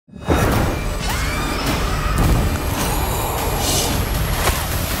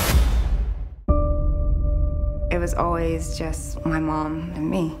was always just my mom and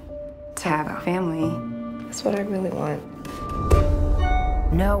me. To have a family, that's what I really want.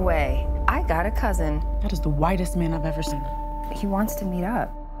 No way. I got a cousin. That is the whitest man I've ever seen. He wants to meet up.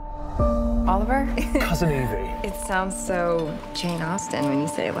 Oliver? Cousin Evie. It sounds so Jane Austen when you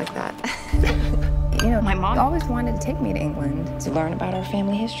say it like that. You know, my mom always wanted to take me to England to learn about our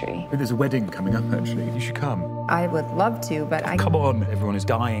family history. There's a wedding coming up, actually. You should come. I would love to, but I... Come on. Everyone is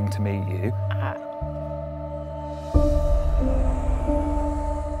dying to meet you.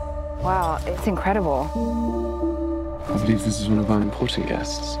 Wow, it's incredible. I believe this is one of our important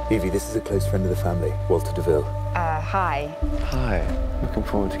guests. Evie, this is a close friend of the family, Walter DeVille. Hi. Hi. Looking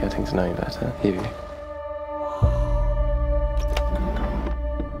forward to getting to know you better, Evie.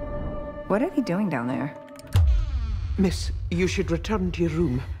 What are they doing down there? Miss, you should return to your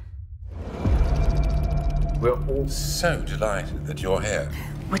room. We're all so delighted that you're here.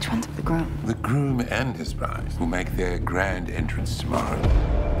 Which one's the groom? The groom and his bride will make their grand entrance tomorrow.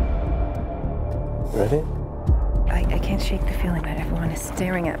 Ready? I can't shake the feeling that everyone is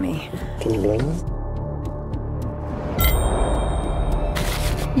staring at me. Feeling?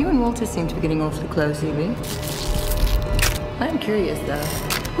 You and Walter seem to be getting awfully close, Evie. I'm curious, though.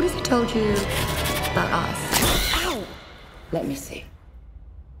 What has he told you about us? Ow! Let me see.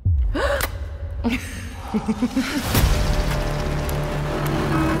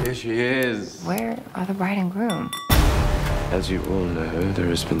 Here she is. Where are the bride and groom? As you all know, there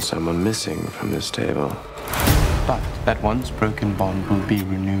has been someone missing from this table. But that once broken bond will be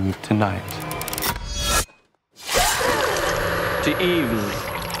renewed tonight. To Evie,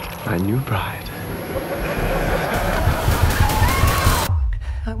 my new bride.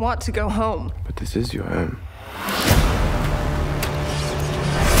 I want to go home. But this is your home.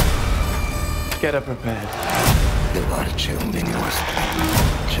 Get her prepared.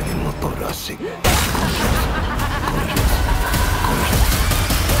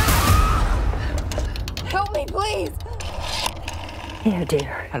 Help me, please! Here,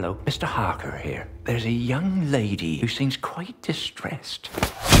 dear. Hello, Mr. Harker here. There's a young lady who seems quite distressed.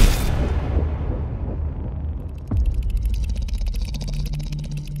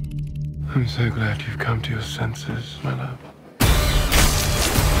 I'm so glad you've come to your senses, my love.